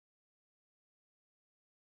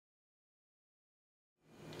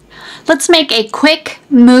Let's make a quick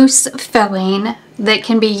mousse filling that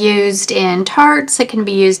can be used in tarts, it can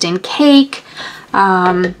be used in cake.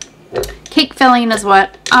 Cake filling is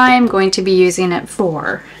what I'm going to be using it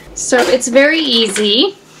for. So it's very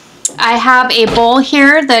easy. I have a bowl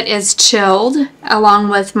here that is chilled along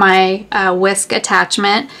with my whisk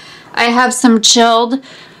attachment. I have some chilled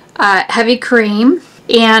heavy cream,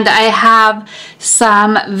 and I have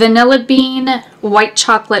some vanilla bean white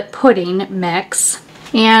chocolate pudding mix.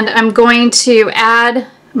 And I'm going to add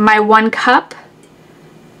my 1 cup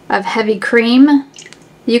of heavy cream.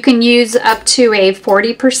 You can use up to a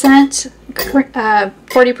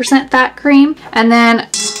 40% fat cream. And then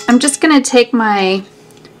I'm just going to take my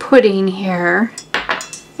pudding here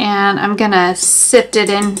and I'm going to sift it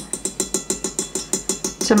in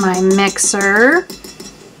to my mixer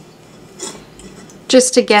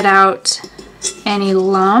just to get out any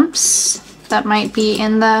lumps that might be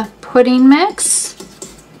in the pudding mix.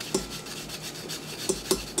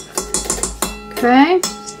 Okay.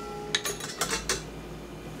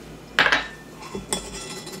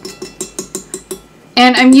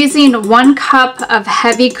 And I'm using 1 cup of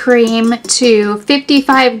heavy cream to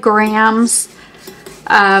 55 grams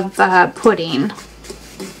of pudding.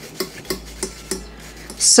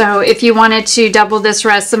 So if you wanted to double this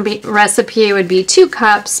recipe, it would be 2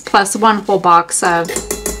 cups plus 1 full box of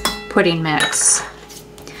pudding mix.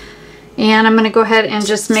 And I'm going to go ahead and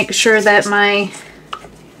just make sure that my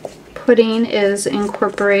pudding is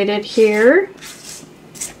incorporated here.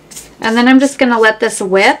 And then I'm just going to let this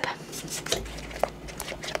whip.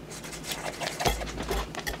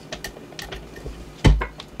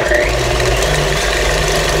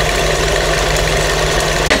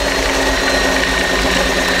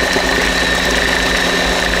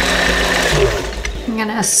 I'm going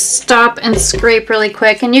to stop and scrape really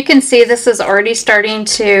quick, and you can see this is already starting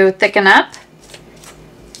to thicken up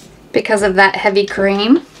because of that heavy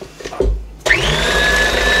cream.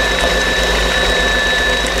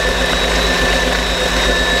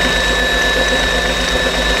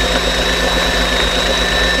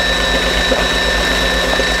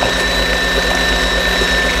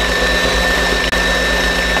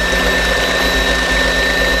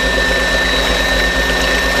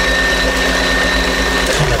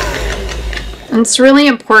 It's really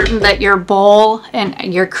important that your bowl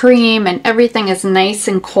and your cream and everything is nice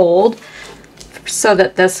and cold so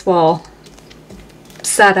that this will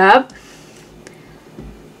set up.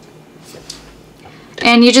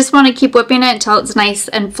 And you just want to keep whipping it until it's nice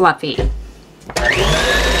and fluffy.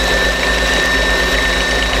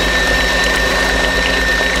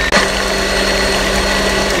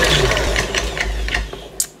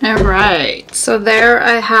 All right, so there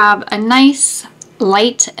I have a nice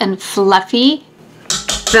light and fluffy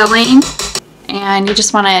filling, and you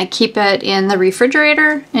just want to keep it in the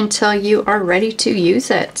refrigerator until you are ready to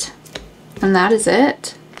use it. And that is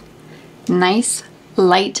it. Nice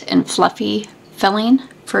light and fluffy filling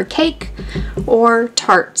for cake or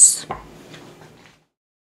tarts.